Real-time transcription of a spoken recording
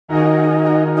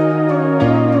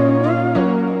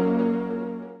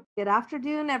Good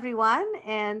afternoon, everyone,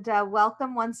 and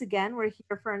welcome once again. We're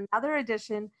here for another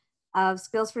edition of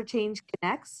Skills for Change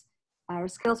Connects, our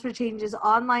Skills for Change's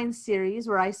online series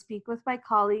where I speak with my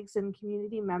colleagues and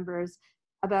community members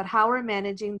about how we're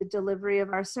managing the delivery of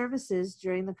our services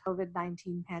during the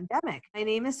COVID-19 pandemic. My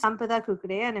name is Sampada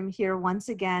Kukure, and I'm here once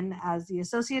again as the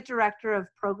Associate Director of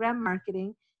Program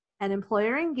Marketing and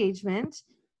Employer Engagement,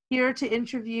 here to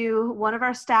interview one of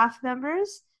our staff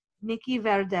members, Nikki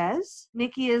Verdez.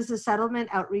 Nikki is a settlement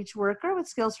outreach worker with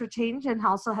Skills for Change and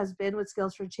also has been with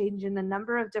Skills for Change in a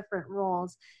number of different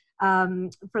roles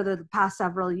for the past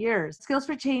several years. Skills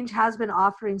for Change has been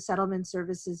offering settlement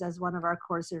services as one of our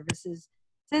core services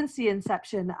since the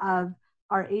inception of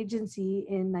our agency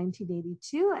in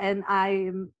 1982. And I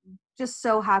am just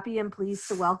so happy and pleased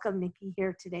to welcome Nikki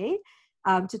here today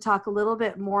to talk a little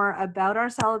bit more about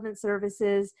our settlement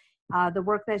services, the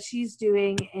work that she's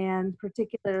doing, and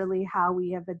particularly how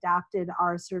we have adapted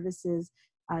our services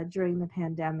during the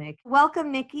pandemic. Welcome,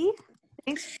 Nikki.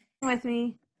 Thanks for being with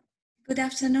me. Good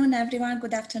afternoon, everyone.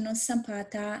 Good afternoon,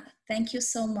 Sampata. Thank you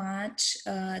so much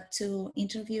to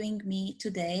interviewing me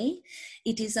today.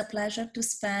 It is a pleasure to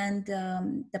spend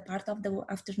the part of the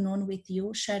afternoon with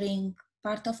you, sharing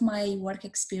part of my work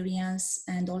experience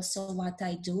and also what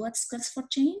I do at Skills for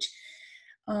Change.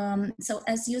 So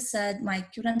as you said, my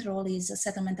current role is a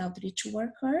settlement outreach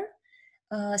worker.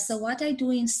 So what I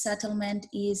do in settlement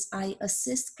is I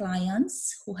assist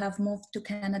clients who have moved to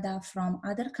Canada from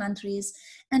other countries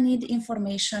and need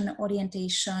information,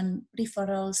 orientation,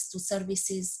 referrals to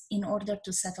services in order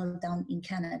to settle down in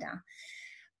Canada.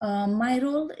 My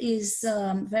role is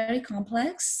very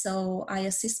complex, so I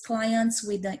assist clients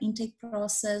with the intake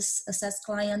process, assess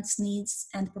clients' needs,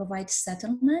 and provide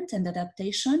settlement and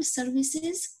adaptation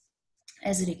services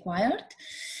as required.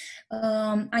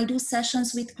 I do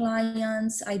sessions with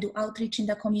clients, I do outreach in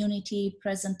the community,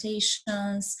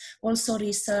 presentations, also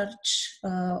research,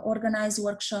 organize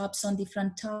workshops on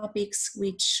different topics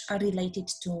which are related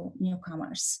to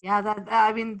newcomers. Yeah,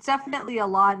 definitely a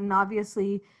lot. And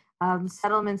obviously,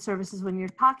 settlement services, when you're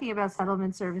talking about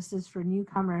settlement services for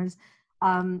newcomers,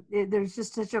 there's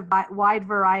just such a wide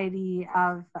variety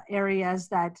of areas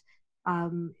that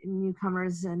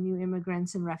newcomers and new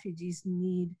immigrants and refugees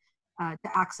need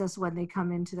to access when they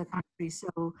come into the country.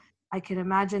 So I can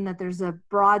imagine that there's a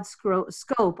broad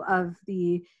scope of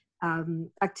the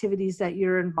activities that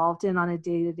you're involved in on a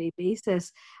day-to-day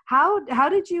basis. How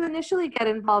did you initially get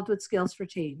involved with Skills for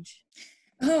Change?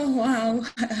 Oh, wow.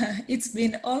 It's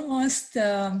been almost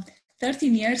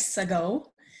 13 years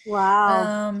ago.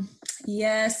 Wow.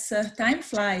 Yes, time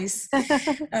flies.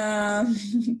 I've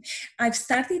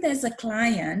started as a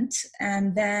client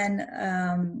and then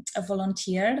a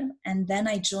volunteer, and then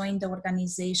I joined the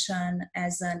organization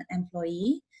as an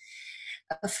employee.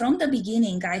 From the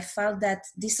beginning, I felt that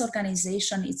this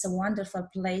organization is a wonderful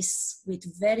place with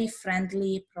very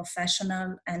friendly,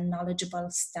 professional, and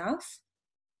knowledgeable staff.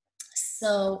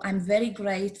 So I'm very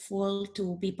grateful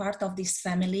to be part of this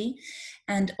family.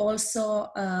 And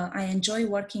also I enjoy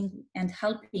working and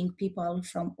helping people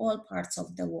from all parts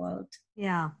of the world.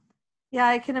 Yeah,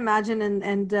 I can imagine.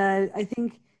 And I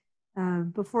think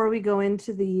before we go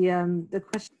into the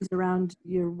questions around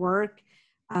your work,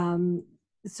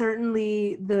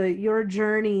 certainly your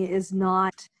journey is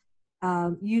not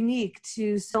unique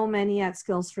to so many at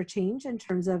Skills for Change in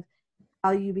terms of how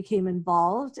you became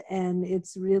involved, and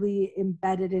it's really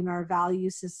embedded in our value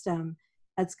system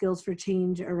at Skills for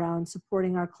Change around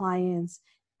supporting our clients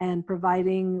and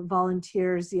providing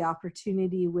volunteers the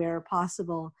opportunity where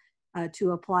possible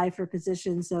to apply for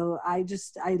positions. So I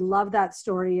love that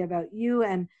story about you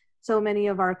and so many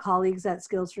of our colleagues at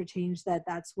Skills for Change,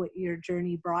 that's what your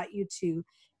journey brought you to.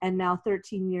 And now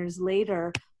 13 years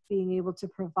later, being able to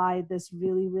provide this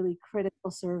really, really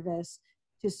critical service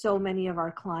to so many of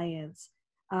our clients.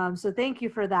 So thank you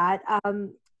for that.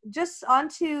 Just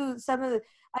onto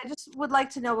I just would like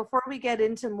to know, before we get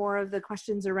into more of the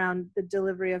questions around the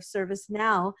delivery of service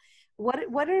now, what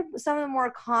are some of the more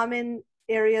common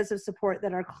areas of support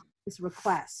that our clients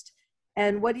request?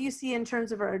 And what do you see in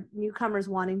terms of our newcomers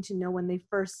wanting to know when they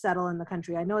first settle in the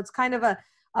country? I know it's kind of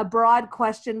a broad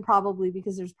question probably,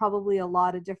 because there's probably a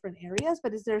lot of different areas,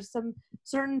 but is there some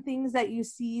certain things that you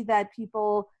see that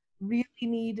people really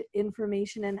need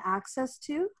information and access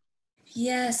to?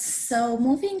 Yes, so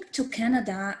moving to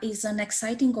Canada is an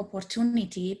exciting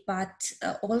opportunity, but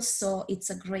also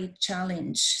it's a great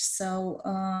challenge. So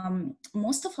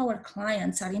most of our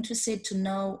clients are interested to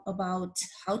know about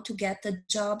how to get a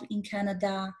job in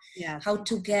Canada, Yes. how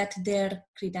to get their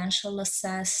credential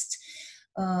assessed,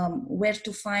 where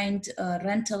to find a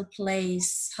rental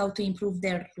place, how to improve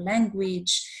their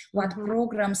language, what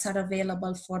programs are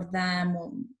available for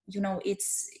them.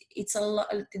 It's a lot.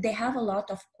 They have a lot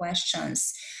of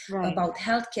questions about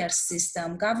healthcare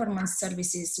system, government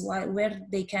services, where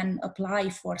they can apply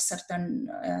for certain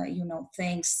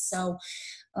things. So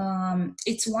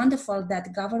it's wonderful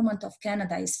that government of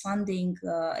Canada is funding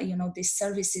these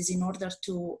services in order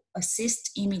to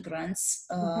assist immigrants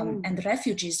and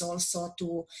refugees also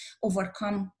to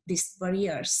overcome these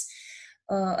barriers.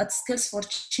 At Skills for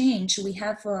Change, we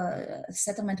have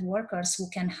settlement workers who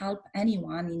can help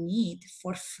anyone in need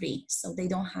for free, so they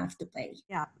don't have to pay.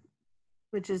 Yeah,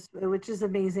 which is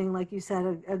amazing. Like you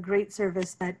said, a great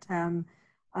service that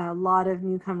a lot of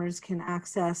newcomers can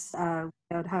access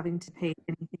without having to pay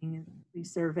anything. Free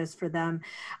service for them.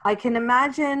 I can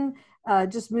imagine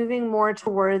just moving more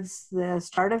towards the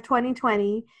start of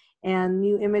 2020 and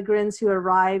new immigrants who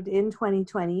arrived in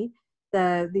 2020.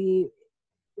 They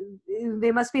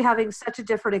must be having such a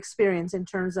different experience in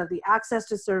terms of the access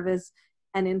to service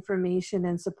and information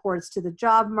and supports to the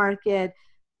job market,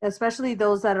 especially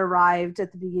those that arrived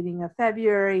at the beginning of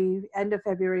February, end of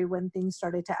February, when things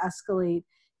started to escalate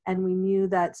and we knew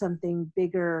that something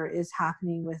bigger is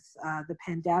happening with the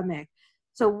pandemic.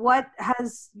 So what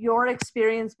has your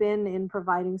experience been in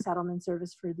providing settlement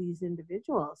service for these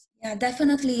individuals? Yeah,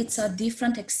 definitely it's a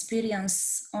different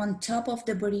experience on top of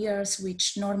the barriers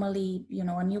which normally,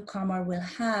 a newcomer will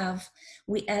have.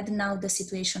 We add now the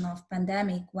situation of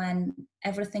pandemic when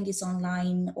everything is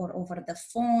online or over the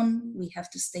phone. We have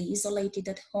to stay isolated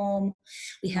at home.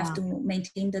 We have to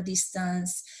maintain the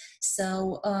distance.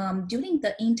 So during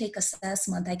the intake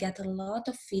assessment, I get a lot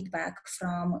of feedback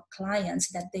from clients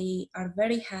that they are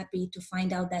very happy to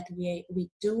find out that we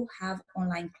do have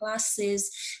online classes.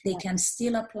 They can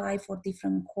still apply for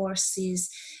different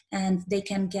courses and they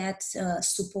can get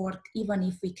support even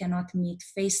if we cannot meet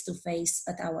face-to-face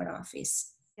at our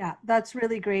office. Yeah, that's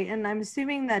really great. And I'm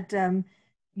assuming that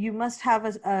you must have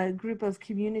a group of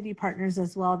community partners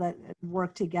as well that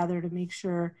work together to make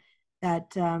sure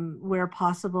that where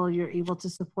possible, you're able to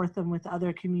support them with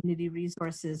other community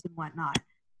resources and whatnot.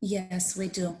 Yes, we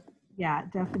do. Yeah,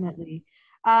 definitely.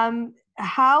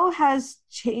 How has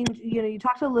changed, you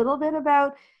talked a little bit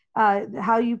about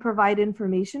how you provide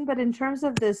information, but in terms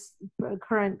of this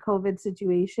current COVID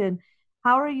situation,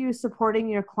 how are you supporting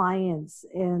your clients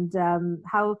and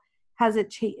how has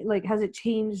it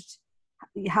changed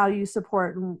how you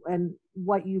support and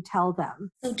what you tell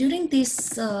them? So during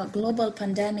this global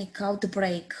pandemic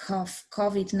outbreak of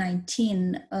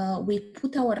COVID-19, we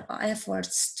put our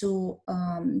efforts to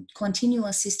continue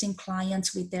assisting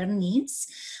clients with their needs.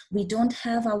 We don't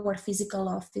have our physical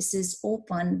offices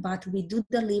open, but we do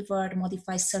deliver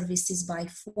Modify services by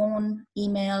phone,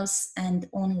 emails, and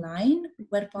online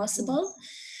where possible.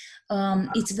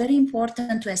 It's very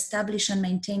important to establish and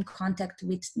maintain contact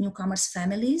with newcomers'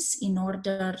 families in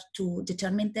order to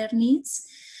determine their needs.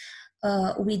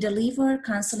 We deliver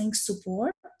counseling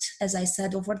support, as I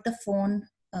said, over the phone,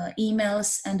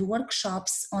 emails, and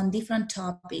workshops on different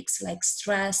topics like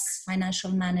stress,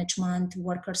 financial management,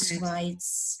 workers'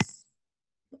 rights,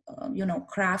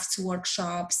 crafts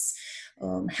workshops,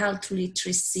 health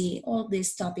literacy, all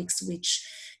these topics which,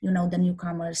 the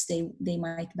newcomers, they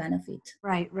might benefit.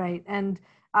 Right. And,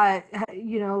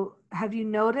 have you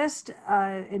noticed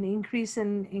an increase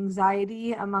in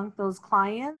anxiety among those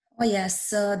clients? Oh,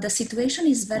 yes. The situation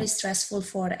is very stressful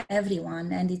for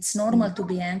everyone, and it's normal to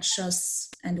be anxious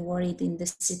and worried in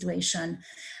this situation.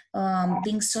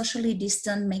 Being socially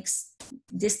distant makes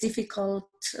this difficult,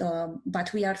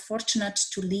 but we are fortunate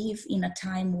to live in a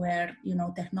time where,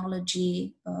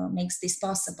 technology makes this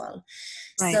possible.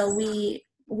 Right. So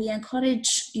we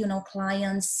encourage,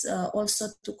 clients also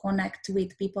to connect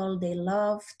with people they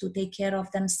love, to take care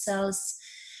of themselves.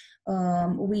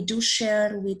 We do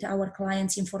share with our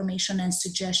clients information and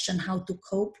suggestion how to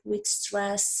cope with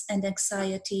stress and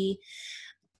anxiety.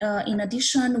 In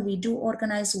addition, we do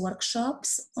organize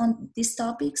workshops on these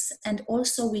topics, and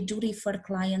also we do refer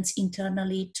clients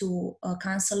internally to a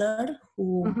counselor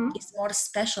who is more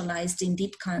specialized in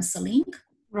deep counseling.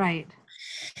 Right.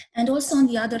 And also, on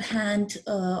the other hand,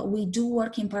 we do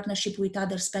work in partnership with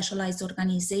other specialized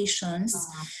organizations,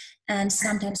 and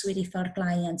sometimes we refer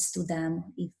clients to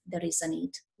them if there is a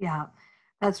need. Yeah,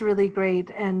 that's really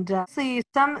great. And see,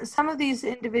 some of these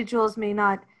individuals may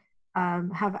not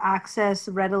have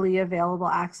readily available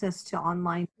access to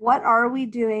online. What are we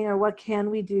doing, or what can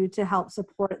we do to help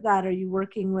support that? Are you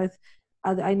working with,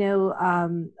 I know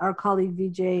our colleague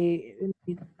Vijay in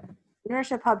the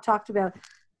Entrepreneurship Hub talked about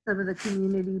some of the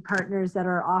community partners that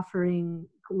are offering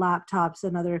laptops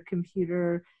and other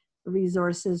computer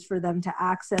resources for them to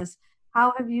access.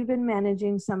 How have you been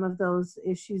managing some of those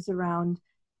issues around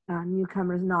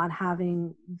newcomers not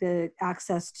having the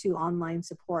access to online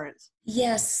support?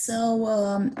 Yes,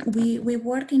 so we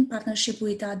work in partnership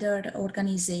with other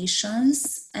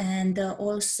organizations, and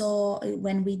also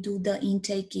when we do the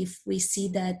intake, if we see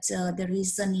that there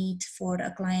is a need for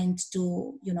a client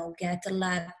to, get a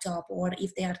laptop, or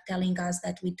if they are telling us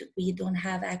that we don't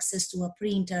have access to a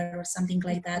printer or something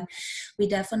like that, we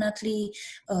definitely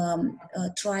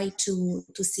try to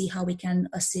see how we can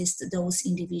assist those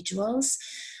individuals.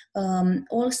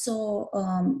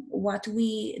 What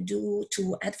we do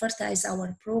to advertise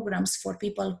our programs for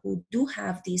people who do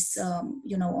have these,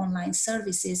 online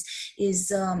services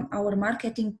is our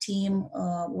marketing team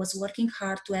was working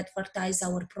hard to advertise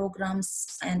our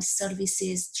programs and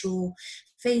services through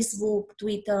Facebook,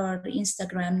 Twitter,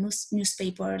 Instagram,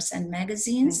 newspapers, and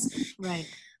magazines. Right.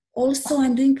 Also,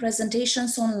 I'm doing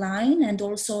presentations online and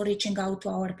also reaching out to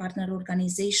our partner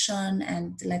organization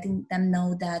and letting them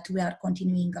know that we are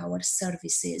continuing our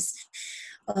services.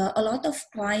 A lot of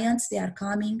clients, they are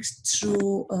coming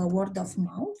through word of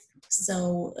mouth.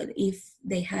 So if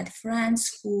they had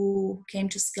friends who came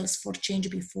to Skills for Change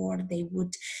before, they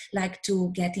would like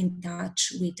to get in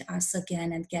touch with us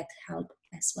again and get help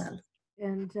as well.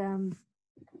 And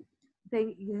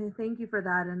thank you for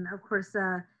that. And of course,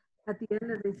 at the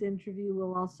end of this interview,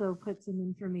 we'll also put some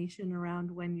information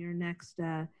around when your next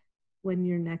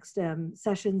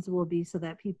sessions will be, so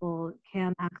that people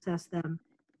can access them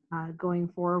going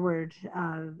forward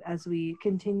as we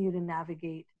continue to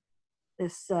navigate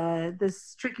this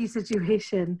tricky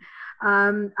situation.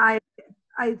 I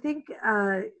think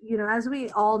as we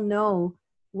all know,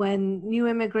 when new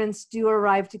immigrants do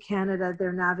arrive to Canada,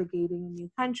 they're navigating a new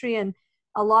country, and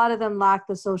a lot of them lack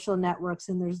the social networks,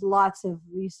 and there's lots of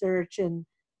research and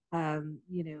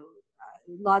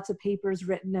lots of papers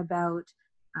written about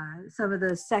some of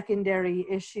the secondary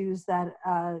issues that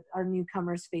our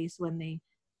newcomers face when they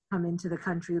come into the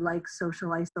country, like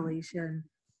social isolation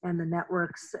and the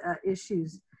networks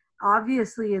issues.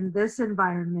 Obviously, in this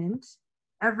environment,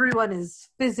 everyone is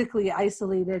physically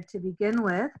isolated to begin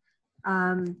with.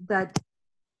 That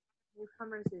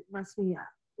newcomers, it must be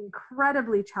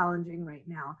incredibly challenging right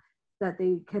now that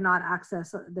they cannot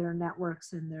access their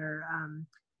networks and their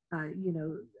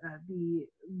be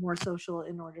more social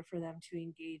in order for them to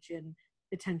engage in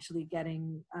potentially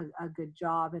getting a good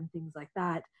job and things like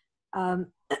that.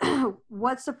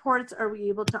 What supports are we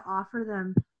able to offer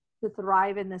them to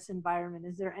thrive in this environment?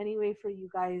 Is there any way for you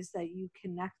guys that you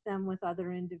connect them with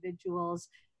other individuals,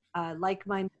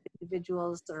 like-minded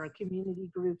individuals or community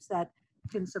groups that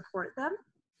can support them?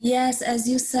 Yes, as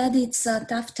you said, it's a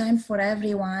tough time for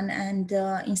everyone, and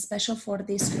in special for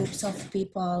these groups of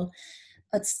people.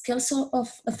 At Skills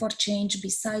for Change,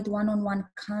 beside one-on-one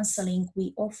counseling,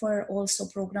 we offer also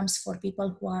programs for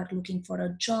people who are looking for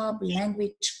a job,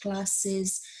 language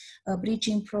classes,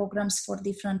 bridging programs for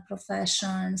different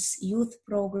professions, youth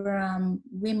program,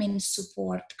 women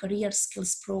support, career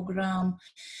skills program,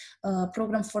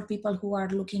 program for people who are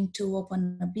looking to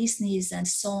open a business, and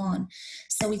so on.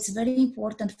 So it's very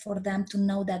important for them to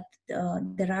know that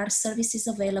there are services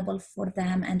available for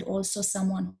them, and also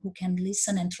someone who can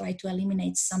listen and try to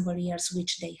eliminate some barriers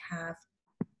which they have.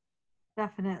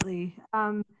 Definitely.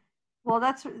 Well,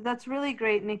 that's really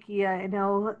great, Nikki. I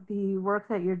know the work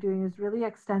that you're doing is really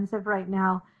extensive right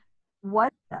now.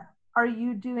 What are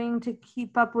you doing to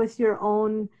keep up with your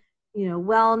own,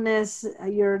 wellness?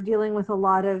 You're dealing with a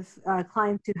lot of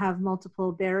clients who have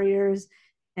multiple barriers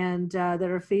and that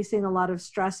are facing a lot of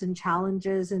stress and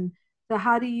challenges. And so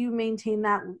how do you maintain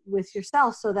that with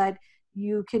yourself so that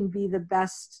you can be the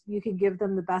best, you can give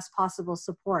them the best possible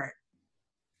support?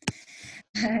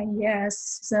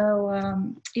 Yes, so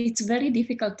it's a very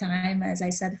difficult time, as I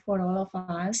said, for all of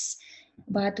us.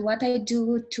 But what I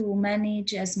do to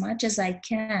manage as much as I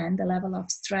can the level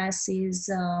of stress is,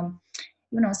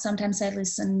 sometimes I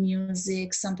listen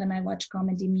music, sometimes I watch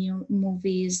comedy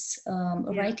movies,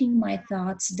 writing my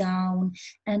thoughts down.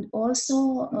 And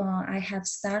also I have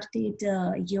started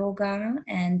yoga,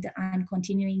 and I'm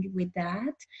continuing with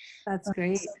that. That's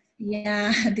great.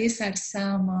 Yeah, these are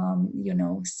some,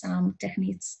 some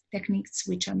techniques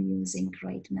which I'm using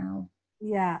right now.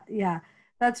 Yeah,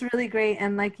 that's really great.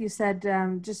 And like you said,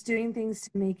 just doing things to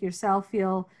make yourself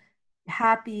feel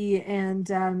happy, and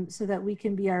so that we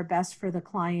can be our best for the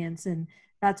clients. And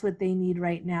that's what they need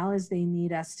right now, is they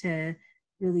need us to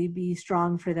really be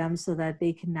strong for them so that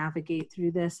they can navigate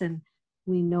through this. And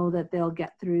we know that they'll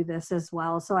get through this as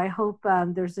well. So I hope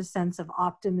there's a sense of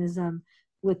optimism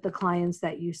with the clients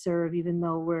that you serve, even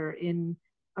though we're in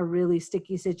a really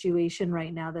sticky situation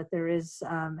right now, that there is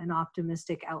an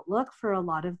optimistic outlook for a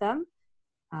lot of them.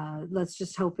 Let's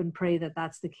just hope and pray that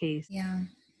that's the case. Yeah.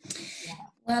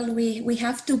 Well, we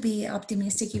have to be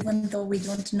optimistic, even though we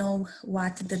don't know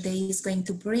what the day is going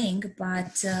to bring.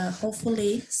 But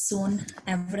hopefully soon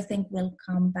everything will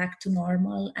come back to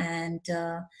normal, and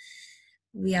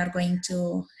we are going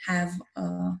to have,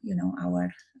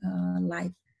 our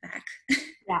life back.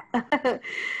 Yeah.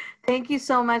 Thank you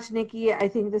so much, Nikki. I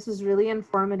think this is really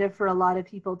informative for a lot of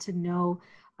people to know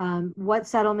what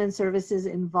settlement services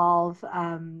involve,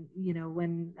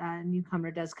 when a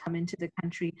newcomer does come into the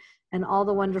country, and all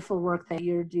the wonderful work that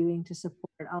you're doing to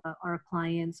support our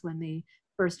clients when they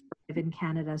first arrive in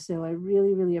Canada. So I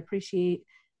really, really appreciate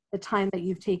the time that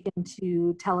you've taken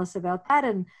to tell us about that.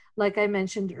 And like I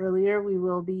mentioned earlier, we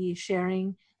will be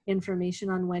sharing information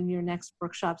on when your next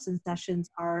workshops and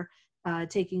sessions are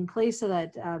taking place, so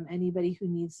that anybody who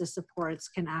needs the supports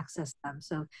can access them.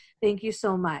 So thank you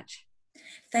so much.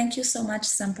 Thank you so much,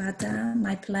 Sampata.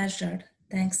 My pleasure.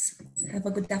 Thanks. Have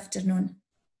a good afternoon.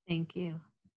 Thank you.